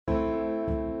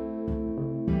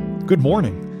Good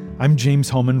morning. I'm James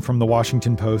Hohmann from The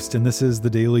Washington Post, and this is the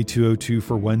Daily 202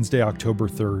 for Wednesday, October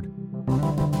 3rd.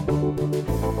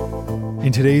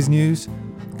 In today's news,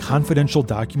 confidential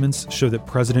documents show that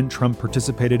President Trump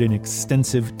participated in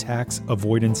extensive tax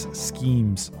avoidance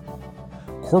schemes.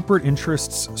 Corporate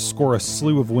interests score a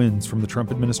slew of wins from the Trump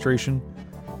administration,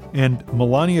 and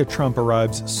Melania Trump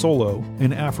arrives solo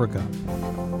in Africa.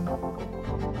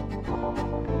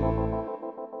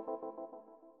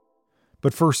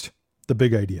 But first, the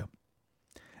big idea.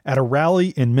 At a rally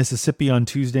in Mississippi on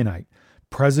Tuesday night,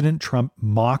 President Trump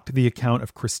mocked the account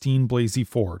of Christine Blasey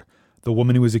Ford, the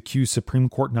woman who was accused Supreme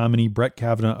Court nominee Brett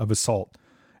Kavanaugh of assault,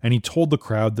 and he told the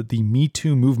crowd that the Me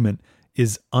Too movement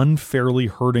is unfairly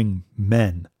hurting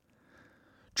men.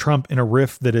 Trump, in a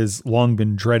riff that has long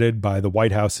been dreaded by the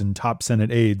White House and top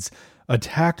Senate aides,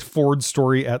 attacked Ford's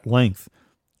story at length,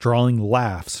 drawing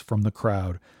laughs from the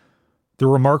crowd. The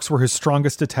remarks were his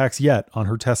strongest attacks yet on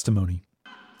her testimony.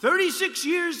 36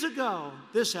 years ago,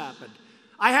 this happened.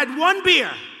 I had one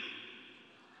beer,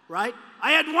 right?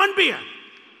 I had one beer.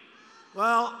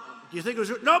 Well, do you think it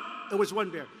was? Nope, it was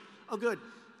one beer. Oh, good.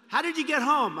 How did you get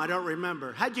home? I don't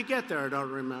remember. How'd you get there? I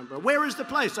don't remember. Where is the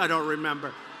place? I don't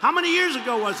remember. How many years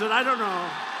ago was it? I don't know.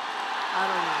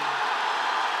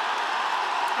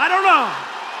 I don't know.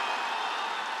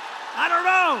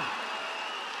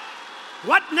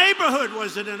 What neighborhood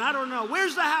was it in? I don't know.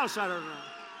 Where's the house? I don't know.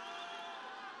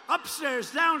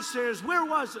 Upstairs, downstairs, where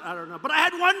was it? I don't know. But I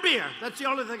had one beer. That's the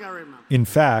only thing I remember. In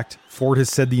fact, Ford has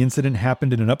said the incident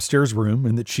happened in an upstairs room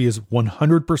and that she is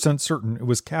 100% certain it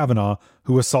was Kavanaugh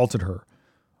who assaulted her,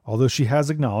 although she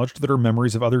has acknowledged that her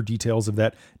memories of other details of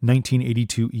that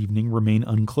 1982 evening remain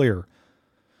unclear.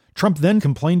 Trump then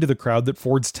complained to the crowd that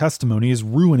Ford's testimony is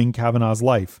ruining Kavanaugh's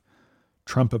life.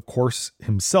 Trump, of course,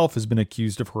 himself has been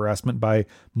accused of harassment by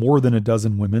more than a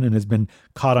dozen women and has been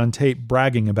caught on tape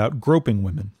bragging about groping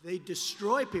women. They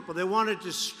destroy people. They want to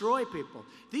destroy people.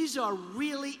 These are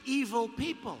really evil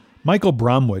people. Michael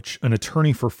Bromwich, an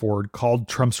attorney for Ford, called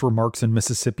Trump's remarks in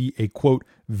Mississippi a, quote,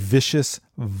 vicious,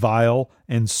 vile,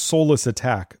 and soulless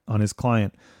attack on his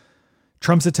client.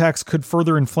 Trump's attacks could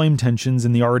further inflame tensions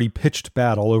in the already pitched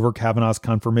battle over Kavanaugh's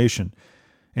confirmation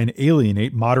and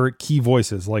alienate moderate key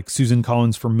voices like Susan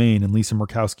Collins from Maine and Lisa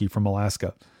Murkowski from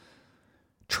Alaska.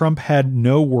 Trump had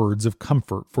no words of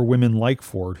comfort for women like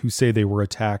Ford who say they were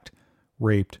attacked,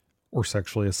 raped, or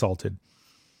sexually assaulted.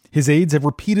 His aides have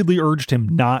repeatedly urged him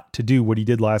not to do what he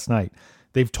did last night.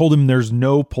 They've told him there's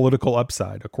no political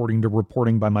upside, according to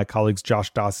reporting by my colleagues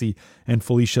Josh Dossie and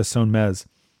Felicia Sonmez.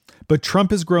 But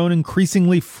Trump has grown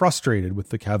increasingly frustrated with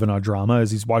the Kavanaugh drama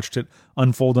as he's watched it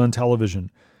unfold on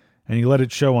television, and he let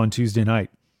it show on Tuesday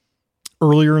night.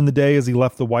 Earlier in the day, as he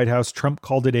left the White House, Trump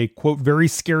called it a, quote, very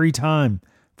scary time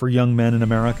for young men in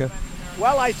America.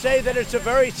 Well, I say that it's a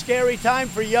very scary time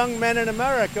for young men in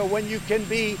America when you can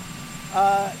be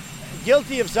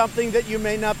guilty of something that you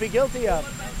may not be guilty of.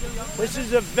 This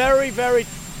is a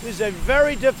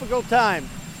very difficult time.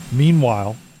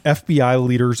 Meanwhile, FBI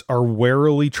leaders are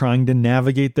warily trying to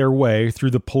navigate their way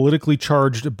through the politically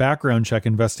charged background check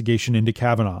investigation into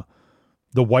Kavanaugh.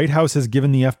 The White House has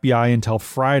given the FBI until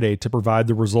Friday to provide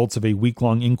the results of a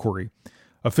week-long inquiry.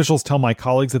 Officials tell my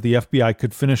colleagues that the FBI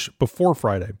could finish before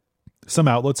Friday. Some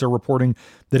outlets are reporting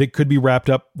that it could be wrapped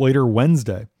up later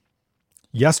Wednesday.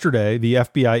 Yesterday, the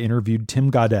FBI interviewed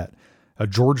Tim Gaudette, a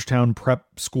Georgetown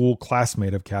prep school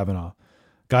classmate of Kavanaugh.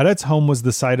 Gaudette's home was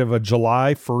the site of a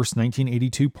July 1st,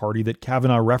 1982 party that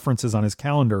Kavanaugh references on his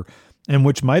calendar, and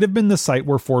which might have been the site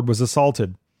where Ford was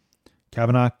assaulted.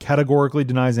 Kavanaugh categorically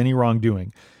denies any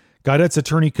wrongdoing. Gaudette's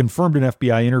attorney confirmed an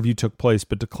FBI interview took place,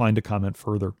 but declined to comment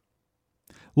further.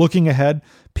 Looking ahead,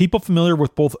 people familiar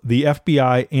with both the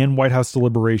FBI and White House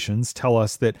deliberations tell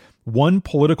us that one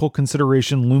political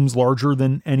consideration looms larger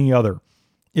than any other.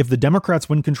 If the Democrats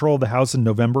win control of the House in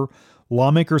November,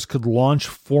 lawmakers could launch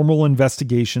formal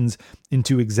investigations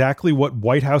into exactly what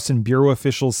White House and Bureau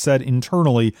officials said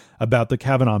internally about the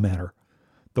Kavanaugh matter.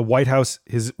 The White House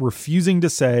is refusing to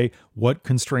say what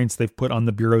constraints they've put on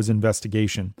the Bureau's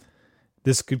investigation.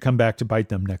 This could come back to bite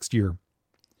them next year.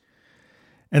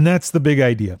 And that's the big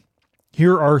idea.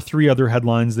 Here are 3 other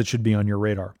headlines that should be on your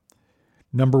radar.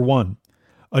 Number 1,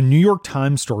 a New York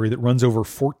Times story that runs over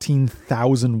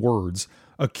 14,000 words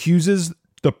accuses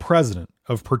the president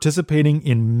of participating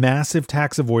in massive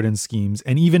tax avoidance schemes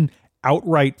and even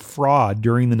outright fraud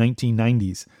during the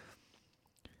 1990s.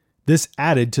 This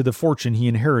added to the fortune he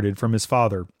inherited from his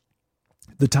father.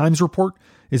 The Times report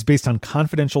is based on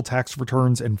confidential tax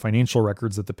returns and financial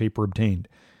records that the paper obtained.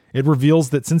 It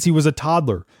reveals that since he was a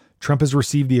toddler, Trump has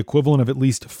received the equivalent of at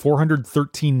least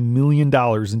 $413 million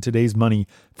in today's money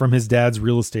from his dad's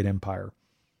real estate empire.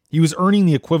 He was earning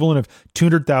the equivalent of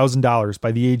 $200,000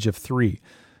 by the age of 3.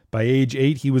 By age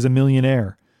 8, he was a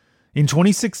millionaire. In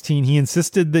 2016, he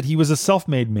insisted that he was a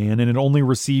self-made man and had only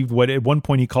received what at one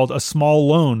point he called a small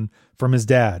loan from his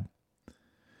dad.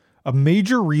 A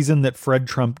major reason that Fred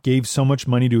Trump gave so much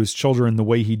money to his children the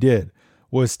way he did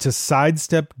was to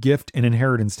sidestep gift and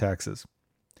inheritance taxes.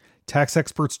 Tax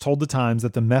experts told the Times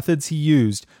that the methods he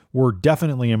used were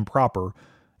definitely improper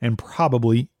and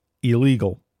probably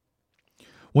illegal.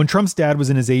 When Trump's dad was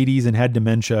in his 80s and had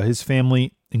dementia, his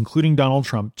family, including Donald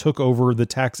Trump, took over the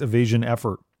tax evasion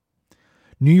effort.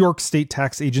 New York State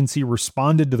Tax Agency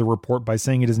responded to the report by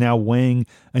saying it is now weighing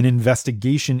an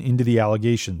investigation into the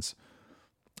allegations.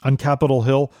 On Capitol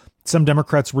Hill, some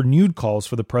Democrats renewed calls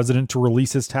for the president to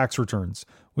release his tax returns,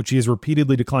 which he has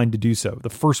repeatedly declined to do so, the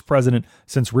first president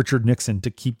since Richard Nixon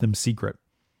to keep them secret.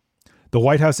 The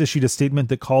White House issued a statement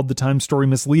that called the Times story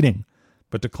misleading,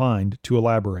 but declined to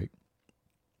elaborate.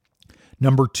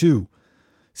 Number 2,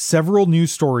 several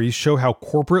news stories show how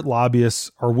corporate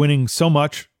lobbyists are winning so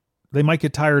much they might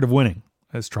get tired of winning,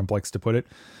 as Trump likes to put it.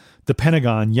 The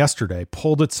Pentagon yesterday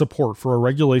pulled its support for a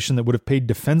regulation that would have paid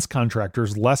defense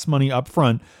contractors less money up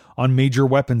front on major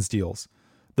weapons deals.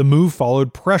 The move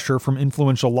followed pressure from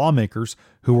influential lawmakers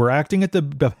who were acting at the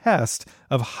behest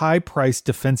of high-priced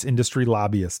defense industry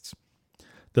lobbyists.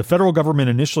 The federal government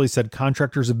initially said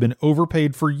contractors have been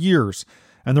overpaid for years,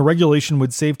 and the regulation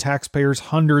would save taxpayers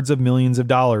hundreds of millions of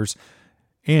dollars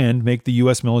and make the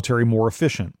U.S. military more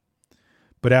efficient.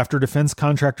 But after defense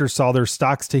contractors saw their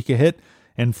stocks take a hit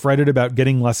and fretted about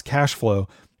getting less cash flow,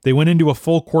 they went into a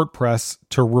full court press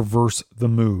to reverse the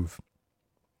move.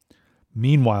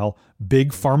 Meanwhile,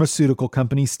 big pharmaceutical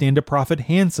companies stand to profit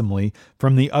handsomely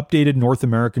from the updated North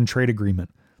American trade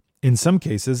agreement, in some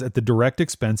cases at the direct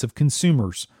expense of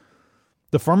consumers.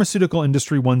 The pharmaceutical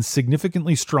industry won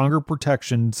significantly stronger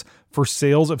protections for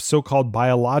sales of so-called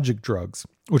biologic drugs,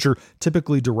 which are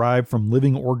typically derived from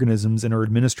living organisms and are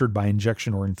administered by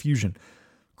injection or infusion.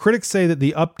 Critics say that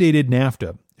the updated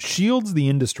NAFTA shields the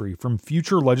industry from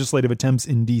future legislative attempts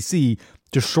in D.C.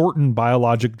 to shorten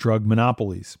biologic drug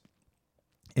monopolies.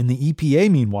 And the EPA,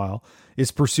 meanwhile,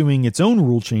 is pursuing its own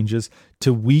rule changes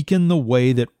to weaken the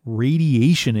way that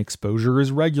radiation exposure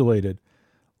is regulated,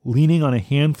 leaning on a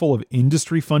handful of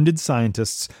industry-funded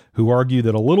scientists who argue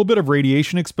that a little bit of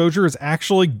radiation exposure is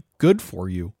actually good for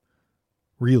you.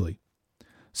 Really.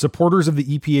 Supporters of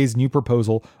the EPA's new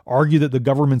proposal argue that the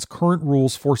government's current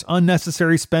rules force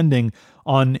unnecessary spending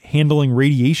on handling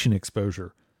radiation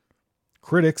exposure.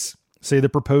 Critics say the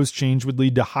proposed change would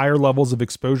lead to higher levels of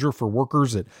exposure for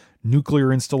workers at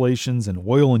nuclear installations and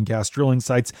oil and gas drilling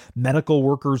sites, medical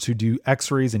workers who do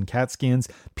x-rays and CAT scans,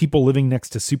 people living next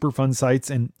to Superfund sites,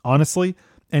 and honestly,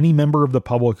 any member of the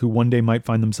public who one day might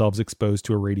find themselves exposed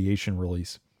to a radiation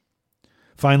release.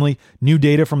 Finally, new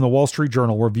data from the Wall Street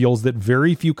Journal reveals that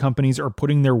very few companies are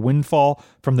putting their windfall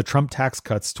from the Trump tax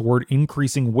cuts toward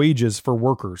increasing wages for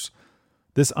workers.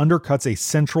 This undercuts a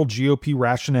central GOP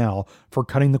rationale for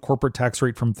cutting the corporate tax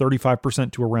rate from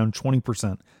 35% to around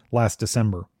 20% last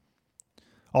December.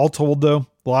 All told, though,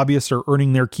 lobbyists are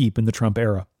earning their keep in the Trump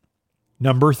era.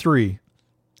 Number 3.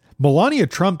 Melania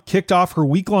Trump kicked off her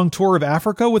week-long tour of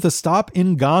Africa with a stop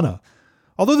in Ghana.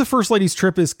 Although the First Lady's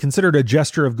trip is considered a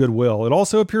gesture of goodwill, it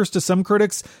also appears to some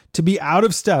critics to be out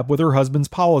of step with her husband's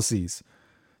policies.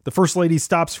 The First Lady's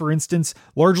stops, for instance,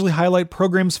 largely highlight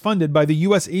programs funded by the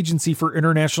U.S. Agency for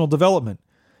International Development,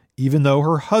 even though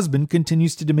her husband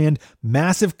continues to demand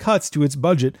massive cuts to its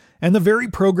budget and the very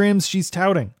programs she's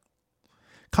touting.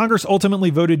 Congress ultimately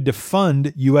voted to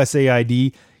fund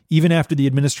USAID even after the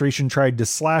administration tried to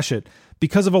slash it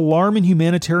because of alarm in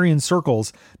humanitarian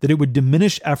circles that it would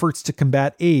diminish efforts to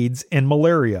combat AIDS and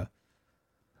malaria.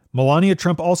 Melania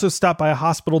Trump also stopped by a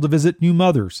hospital to visit new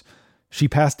mothers. She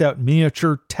passed out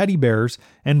miniature teddy bears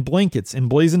and blankets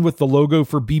emblazoned with the logo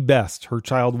for Be Best, her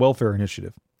child welfare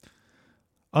initiative.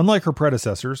 Unlike her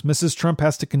predecessors, Mrs. Trump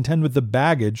has to contend with the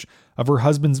baggage of her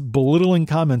husband's belittling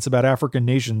comments about African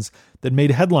nations that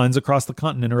made headlines across the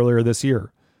continent earlier this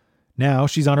year. Now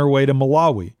she's on her way to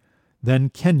Malawi, then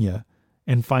Kenya,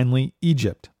 and finally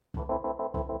Egypt.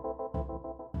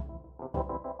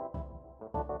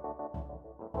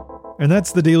 And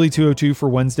that's the Daily 202 for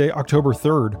Wednesday, October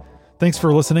 3rd. Thanks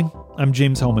for listening. I'm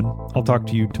James Hohmann. I'll talk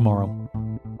to you tomorrow.